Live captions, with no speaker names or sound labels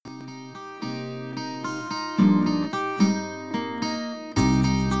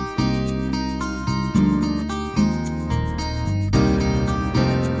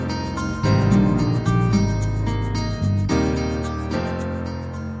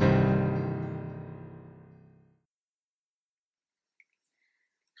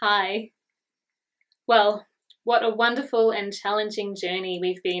Hi. Well, what a wonderful and challenging journey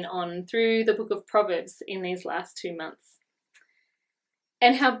we've been on through the book of Proverbs in these last 2 months.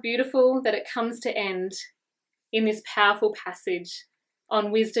 And how beautiful that it comes to end in this powerful passage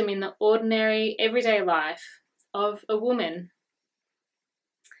on wisdom in the ordinary, everyday life of a woman.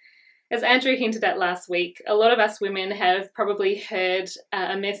 As Andrew hinted at last week, a lot of us women have probably heard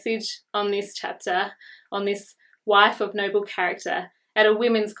a message on this chapter, on this wife of noble character, at a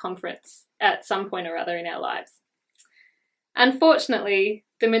women's conference at some point or other in our lives. Unfortunately,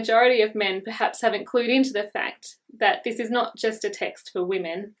 the majority of men perhaps haven't clued into the fact that this is not just a text for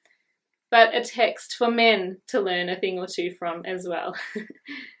women, but a text for men to learn a thing or two from as well.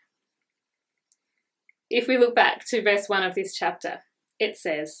 If we look back to verse 1 of this chapter, it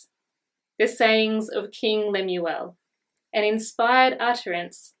says, "The sayings of King Lemuel, an inspired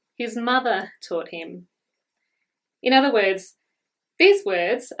utterance his mother taught him." In other words, these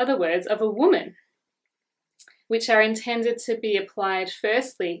words are the words of a woman, which are intended to be applied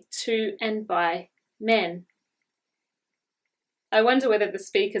firstly to and by men. I wonder whether the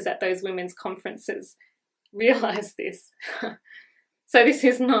speakers at those women's conferences realise this. So this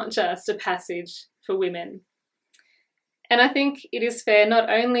is not just a passage for women. And I think it is fair not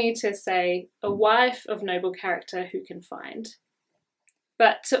only to say a wife of noble character who can find,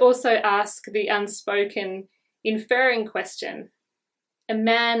 but to also ask the unspoken, inferring question, a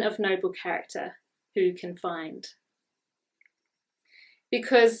man of noble character who can find.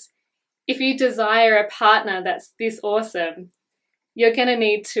 Because if you desire a partner that's this awesome, you're going to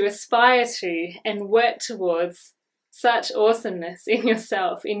need to aspire to and work towards such awesomeness in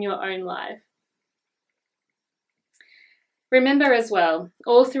yourself, in your own life. Remember as well,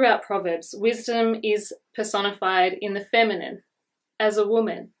 all throughout Proverbs, wisdom is personified in the feminine, as a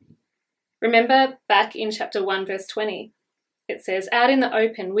woman. Remember back in chapter 1, verse 20, it says, "Out in the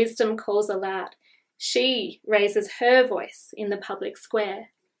open, wisdom calls aloud. She raises her voice in the public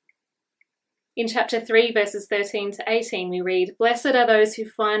square." In chapter 3, verses 13 to 18, we read, "Blessed are those who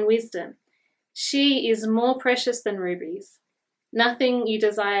find wisdom. She is more precious than rubies. Nothing you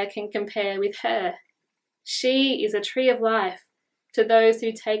desire can compare with her. She is a tree of life to those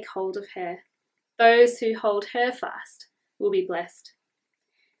who take hold of her. Those who hold her fast will be blessed."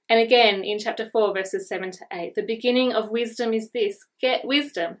 And again in chapter 4, verses 7 to 8, "The beginning of wisdom is this, get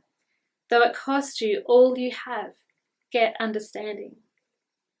wisdom. Though it cost you all you have, get understanding.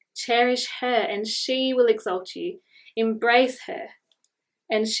 Cherish her and she will exalt you. Embrace her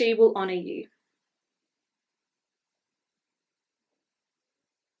and she will honour you."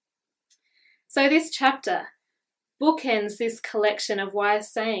 So this chapter bookends this collection of wise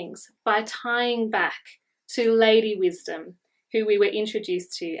sayings by tying back to Lady Wisdom, who we were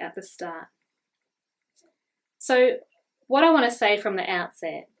introduced to at the start. So what I want to say from the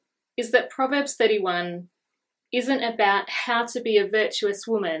outset is that Proverbs 31 isn't about how to be a virtuous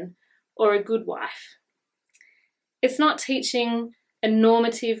woman or a good wife. It's not teaching a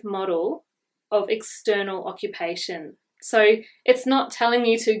normative model of external occupation. So it's not telling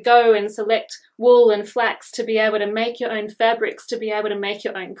you to go and select wool and flax to be able to make your own fabrics, to be able to make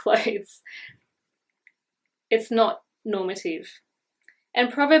your own clothes. It's not normative.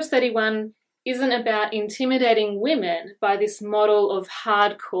 And Proverbs 31 isn't about intimidating women by this model of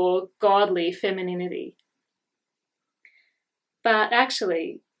hardcore, godly femininity. But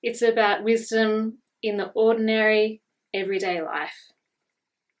actually, it's about wisdom in the ordinary, everyday life.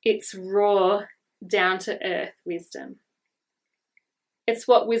 It's raw, down-to-earth wisdom. It's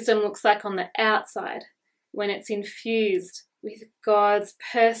what wisdom looks like on the outside when it's infused with God's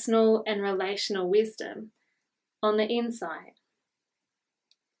personal and relational wisdom on the inside.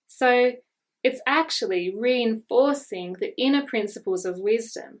 So it's actually reinforcing the inner principles of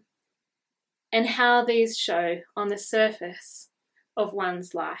wisdom and how these show on the surface of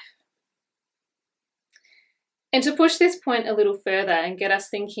one's life. And to push this point a little further and get us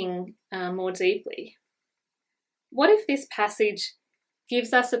thinking more deeply, what if this passage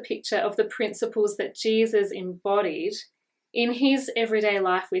gives us a picture of the principles that Jesus embodied in his everyday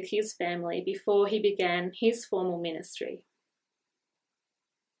life with his family before he began his formal ministry?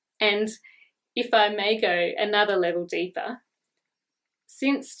 And if I may go another level deeper,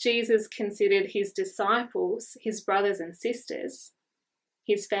 since Jesus considered his disciples his brothers and sisters,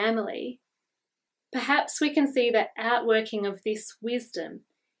 his family, perhaps we can see the outworking of this wisdom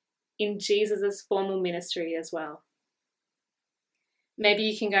in Jesus' formal ministry as well. Maybe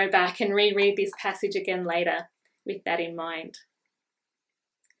you can go back and reread this passage again later with that in mind.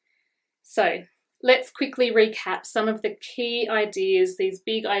 So let's quickly recap some of the key ideas, these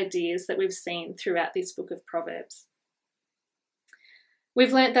big ideas that we've seen throughout this book of Proverbs.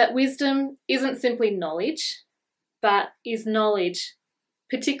 We've learnt that wisdom isn't simply knowledge, but is knowledge,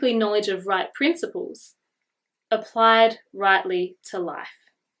 particularly knowledge of right principles, applied rightly to life,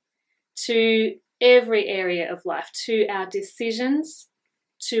 to every area of life, to our decisions,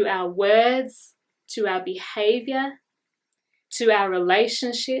 to our words, to our behaviour, to our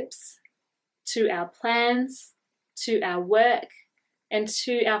relationships, to our plans, to our work, and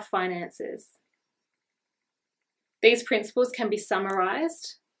to our finances. These principles can be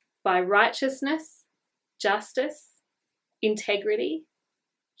summarised by righteousness, justice, integrity,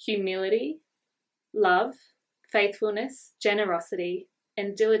 humility, love, faithfulness, generosity,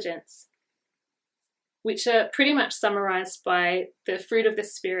 and diligence, which are pretty much summarised by the fruit of the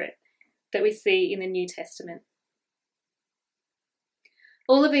Spirit that we see in the New Testament.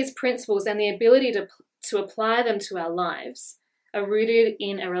 All of these principles and the ability to apply them to our lives are rooted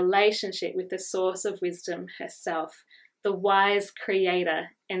in a relationship with the source of wisdom herself, the wise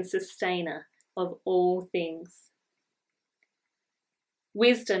creator and sustainer of all things.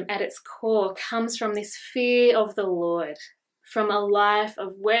 Wisdom at its core comes from this fear of the Lord, from a life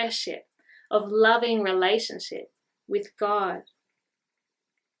of worship, of loving relationship with God.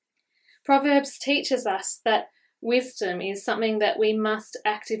 Proverbs teaches us that wisdom is something that we must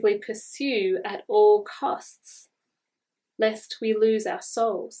actively pursue at all costs, lest we lose our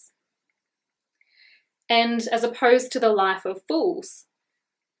souls. And as opposed to the life of fools,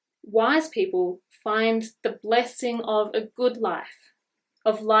 wise people find the blessing of a good life,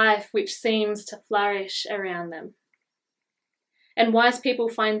 of life which seems to flourish around them. And wise people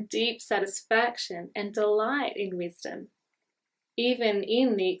find deep satisfaction and delight in wisdom, even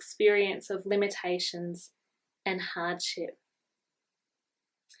in the experience of limitations and hardship.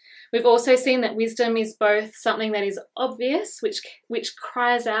 We've also seen that wisdom is both something that is obvious, which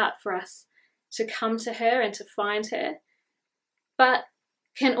cries out for us to come to her and to find her, but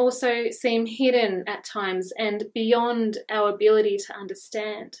can also seem hidden at times and beyond our ability to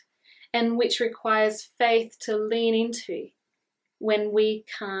understand, and which requires faith to lean into when we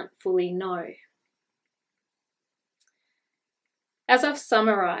can't fully know. As I've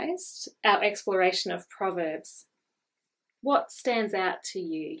summarised our exploration of Proverbs, what stands out to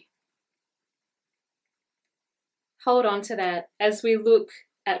you? Hold on to that as we look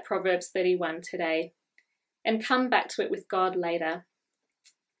at Proverbs 31 today and come back to it with God later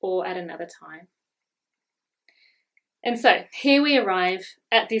or at another time. And so here we arrive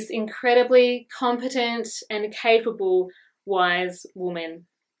at this incredibly competent and capable wise woman.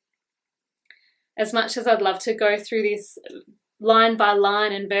 As much as I'd love to go through this line by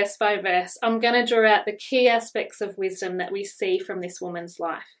line and verse by verse, I'm going to draw out the key aspects of wisdom that we see from this woman's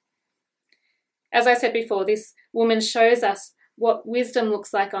life. As I said before, this woman shows us what wisdom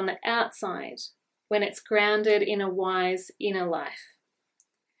looks like on the outside when it's grounded in a wise inner life.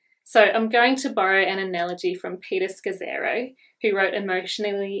 So I'm going to borrow an analogy from Peter Scazzero, who wrote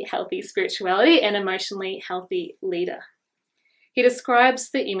Emotionally Healthy Spirituality and Emotionally Healthy Leader. He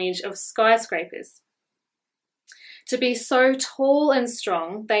describes the image of skyscrapers. To be so tall and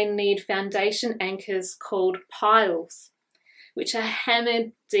strong, they need foundation anchors called piles, which are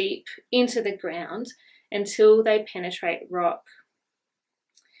hammered deep into the ground until they penetrate rock.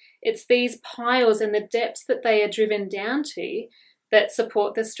 It's these piles and the depths that they are driven down to that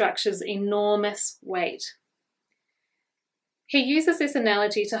support the structure's enormous weight. He uses this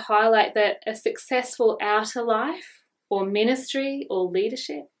analogy to highlight that a successful outer life or ministry or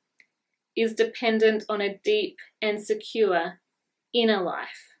leadership is dependent on a deep and secure inner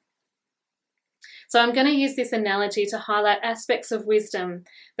life. So I'm going to use this analogy to highlight aspects of wisdom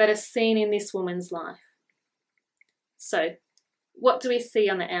that are seen in this woman's life. So, what do we see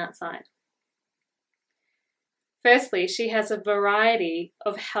on the outside? Firstly, she has a variety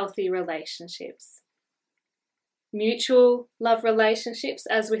of healthy relationships. Mutual love relationships,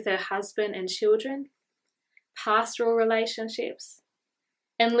 as with her husband and children, pastoral relationships,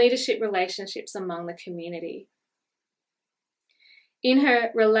 and leadership relationships among the community. In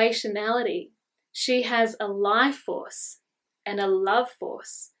her relationality, she has a life force and a love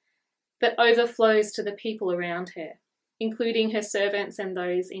force that overflows to the people around her, including her servants and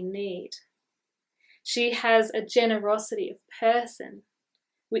those in need. She has a generosity of person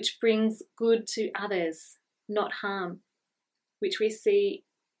which brings good to others, not harm, which we see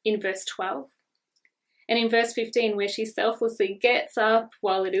in verse 12. And in verse 15, where she selflessly gets up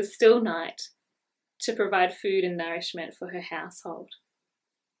while it is still night to provide food and nourishment for her household.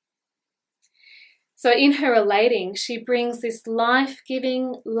 So in her relating, she brings this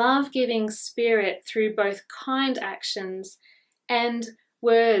life-giving, love-giving spirit through both kind actions and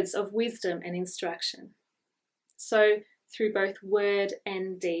words of wisdom and instruction. So through both word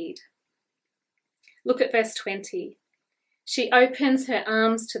and deed. Look at verse 20. She opens her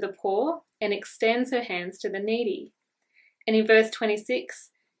arms to the poor and extends her hands to the needy. And in verse 26,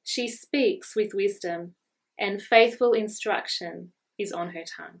 she speaks with wisdom, and faithful instruction is on her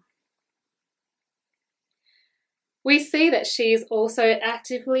tongue. We see that she is also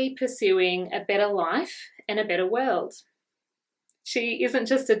actively pursuing a better life and a better world. She isn't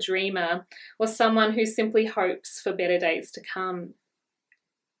just a dreamer or someone who simply hopes for better days to come.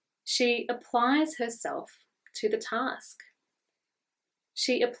 She applies herself to the task.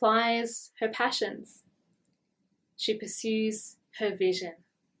 She applies her passions. She pursues her vision.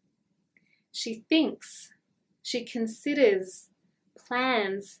 She thinks, she considers,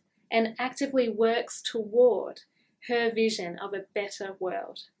 plans, and actively works toward her vision of a better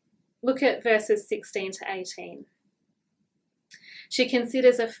world. Look at verses 16 to 18. She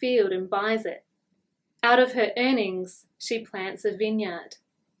considers a field and buys it. Out of her earnings, she plants a vineyard.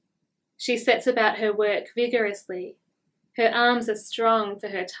 She sets about her work vigorously. Her arms are strong for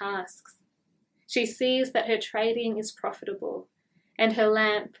her tasks. She sees that her trading is profitable, and her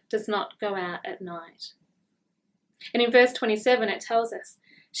lamp does not go out at night. And in verse 27 it tells us,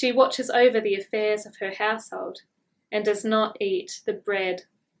 she watches over the affairs of her household and does not eat the bread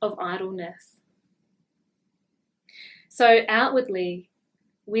of idleness. So outwardly,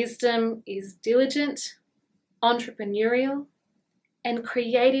 wisdom is diligent, entrepreneurial, and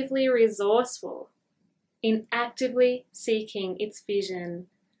creatively resourceful in actively seeking its vision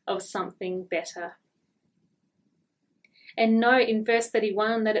of something better. And note in verse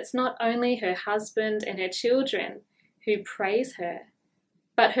 31 that it's not only her husband and her children who praise her,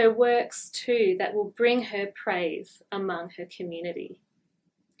 but her works too that will bring her praise among her community.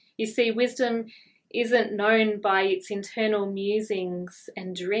 You see, wisdom isn't known by its internal musings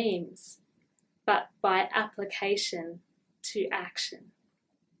and dreams, but by application to action.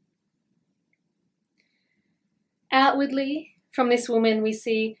 Outwardly, from this woman, we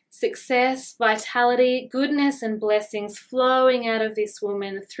see success, vitality, goodness, and blessings flowing out of this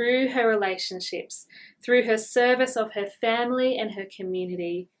woman through her relationships, through her service of her family and her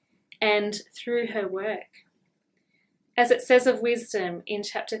community, and through her work. As it says of wisdom in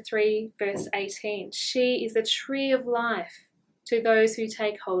chapter 3, verse 18, she is a tree of life to those who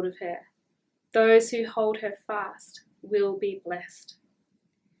take hold of her. Those who hold her fast will be blessed.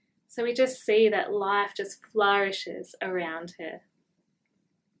 So we just see that life just flourishes around her.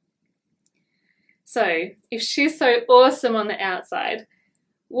 So if she's so awesome on the outside,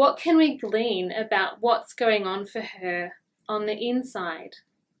 what can we glean about what's going on for her on the inside?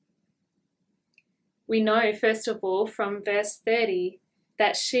 We know, first of all, from verse 30,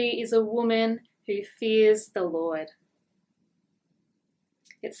 that she is a woman who fears the Lord.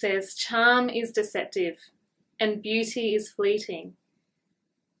 It says, charm is deceptive and beauty is fleeting,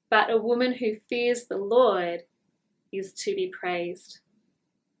 but a woman who fears the Lord is to be praised.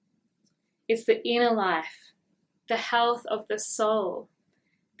 It's the inner life, the health of the soul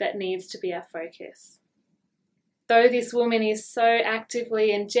that needs to be our focus. Though this woman is so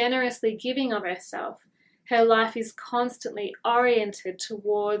actively and generously giving of herself, her life is constantly oriented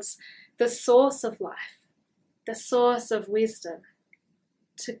towards the source of life, the source of wisdom,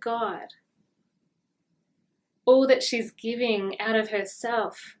 to God. All that she's giving out of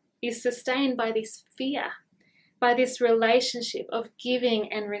herself is sustained by this fear, by this relationship of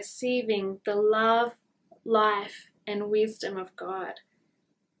giving and receiving the love, life, and wisdom of God.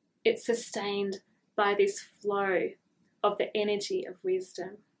 It's sustained by this flow of the energy of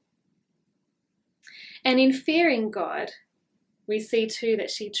wisdom. And in fearing God, we see too that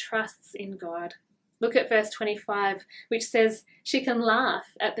she trusts in God. Look at verse 25, which says she can laugh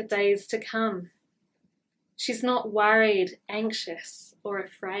at the days to come. She's not worried, anxious, or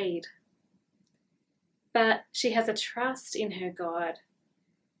afraid. But she has a trust in her God,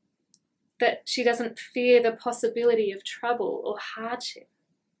 that she doesn't fear the possibility of trouble or hardship.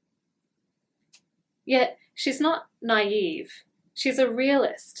 Yet she's not naive. She's a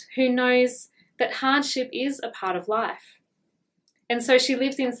realist who knows that hardship is a part of life. And so she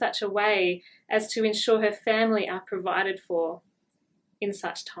lives in such a way as to ensure her family are provided for in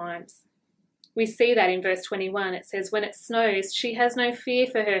such times. We see that in verse 21. It says, when it snows, she has no fear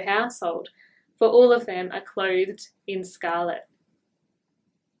for her household, for all of them are clothed in scarlet.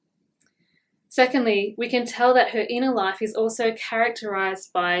 Secondly, we can tell that her inner life is also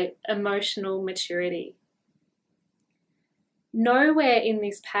characterized by emotional maturity. Nowhere in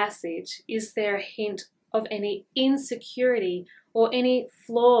this passage is there a hint of any insecurity or any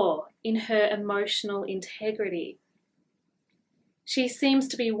flaw in her emotional integrity. She seems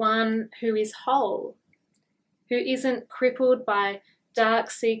to be one who is whole, who isn't crippled by dark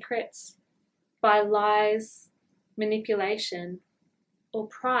secrets, by lies, manipulation, or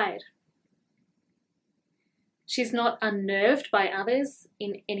pride. She's not unnerved by others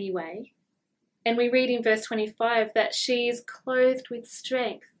in any way. And we read in verse 25 that she is clothed with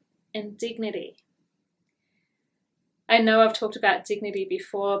strength and dignity. I know I've talked about dignity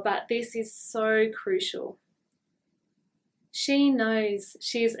before, but this is so crucial. She knows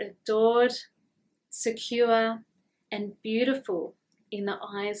she is adored, secure, and beautiful in the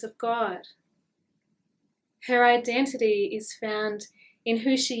eyes of God. Her identity is found in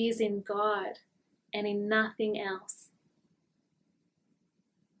who she is in God and in nothing else.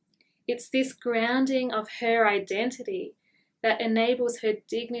 It's this grounding of her identity that enables her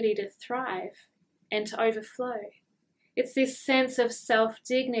dignity to thrive and to overflow. It's this sense of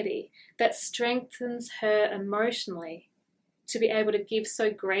self-dignity that strengthens her emotionally to be able to give so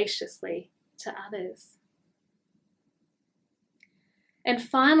graciously to others. And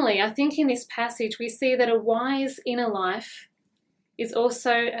finally, I think in this passage we see that a wise inner life is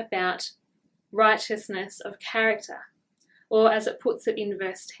also about righteousness of character, or as it puts it in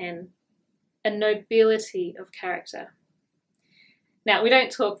verse 10, a nobility of character. Now, we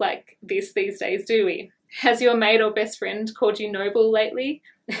don't talk like this these days, do we? Has your mate or best friend called you noble lately?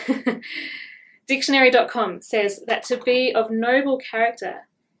 Dictionary.com says that to be of noble character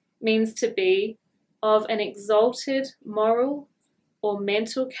means to be of an exalted moral or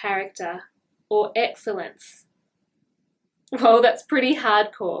mental character or excellence. Well, that's pretty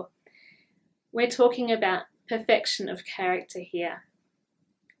hardcore. We're talking about perfection of character here.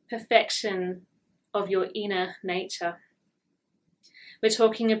 Perfection of your inner nature. We're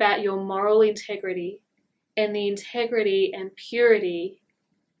talking about your moral integrity and the integrity and purity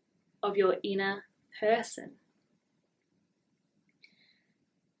of your inner person.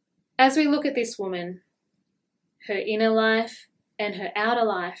 As we look at this woman, her inner life and her outer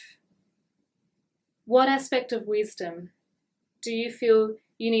life, what aspect of wisdom do you feel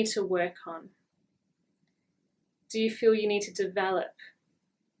you need to work on? Do you feel you need to develop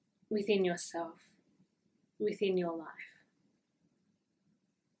within yourself, within your life?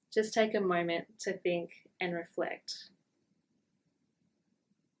 Just take a moment to think and reflect.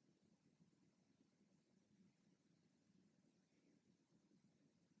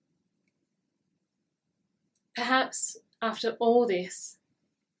 Perhaps after all this,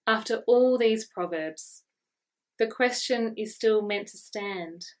 after all these proverbs, the question is still meant to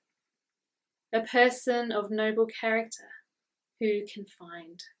stand. A person of noble character, who can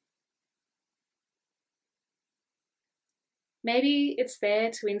find? Maybe it's there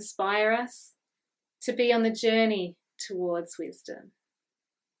to inspire us to be on the journey towards wisdom.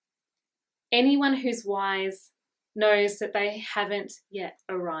 Anyone who's wise knows that they haven't yet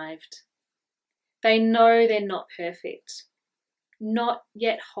arrived. They know they're not perfect, not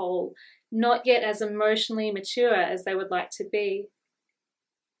yet whole, not yet as emotionally mature as they would like to be.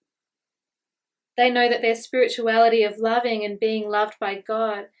 They know that their spirituality of loving and being loved by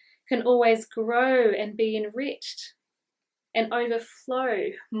God can always grow and be enriched and overflow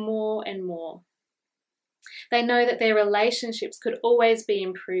more and more. They know that their relationships could always be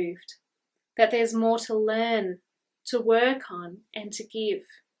improved, that there's more to learn, to work on, and to give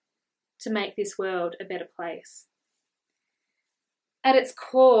to make this world a better place. At its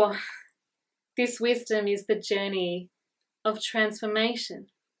core, this wisdom is the journey of transformation.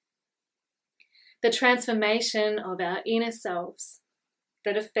 The transformation of our inner selves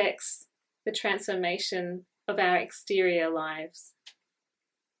that affects the transformation of our exterior lives.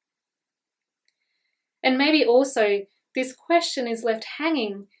 And maybe also this question is left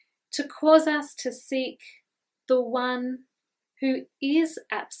hanging to cause us to seek the one who is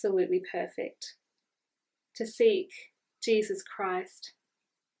absolutely perfect, to seek Jesus Christ,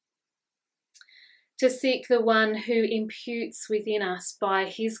 to seek the one who imputes within us by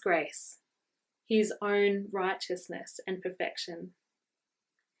his grace, his own righteousness and perfection,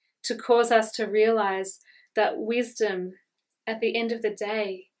 to cause us to realize that wisdom at the end of the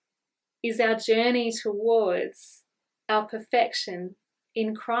day is our journey towards our perfection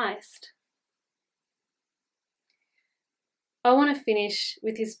in Christ. I want to finish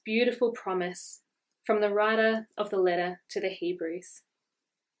with this beautiful promise from the writer of the letter to the Hebrews.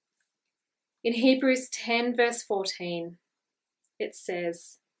 In Hebrews 10 verse 14, it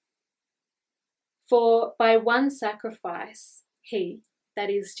says, "For by one sacrifice he, that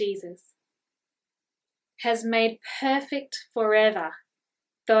is Jesus, has made perfect forever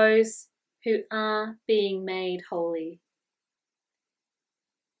those who are being made holy."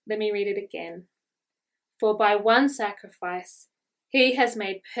 Let me read it again. "For by one sacrifice he has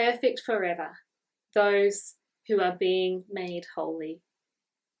made perfect forever those who are being made holy.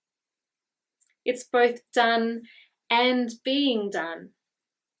 It's both done and being done.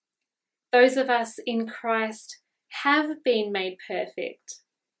 Those of us in Christ have been made perfect,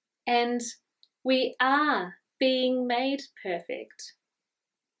 and we are being made perfect.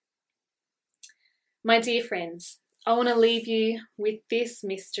 My dear friends, I want to leave you with this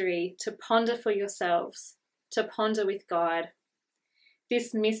mystery to ponder for yourselves, to ponder with God.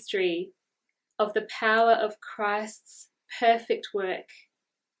 This mystery of the power of Christ's perfect work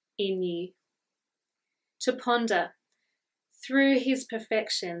in you. To ponder through his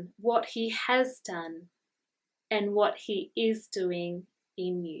perfection what he has done and what he is doing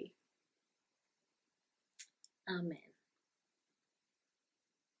in you. Amen.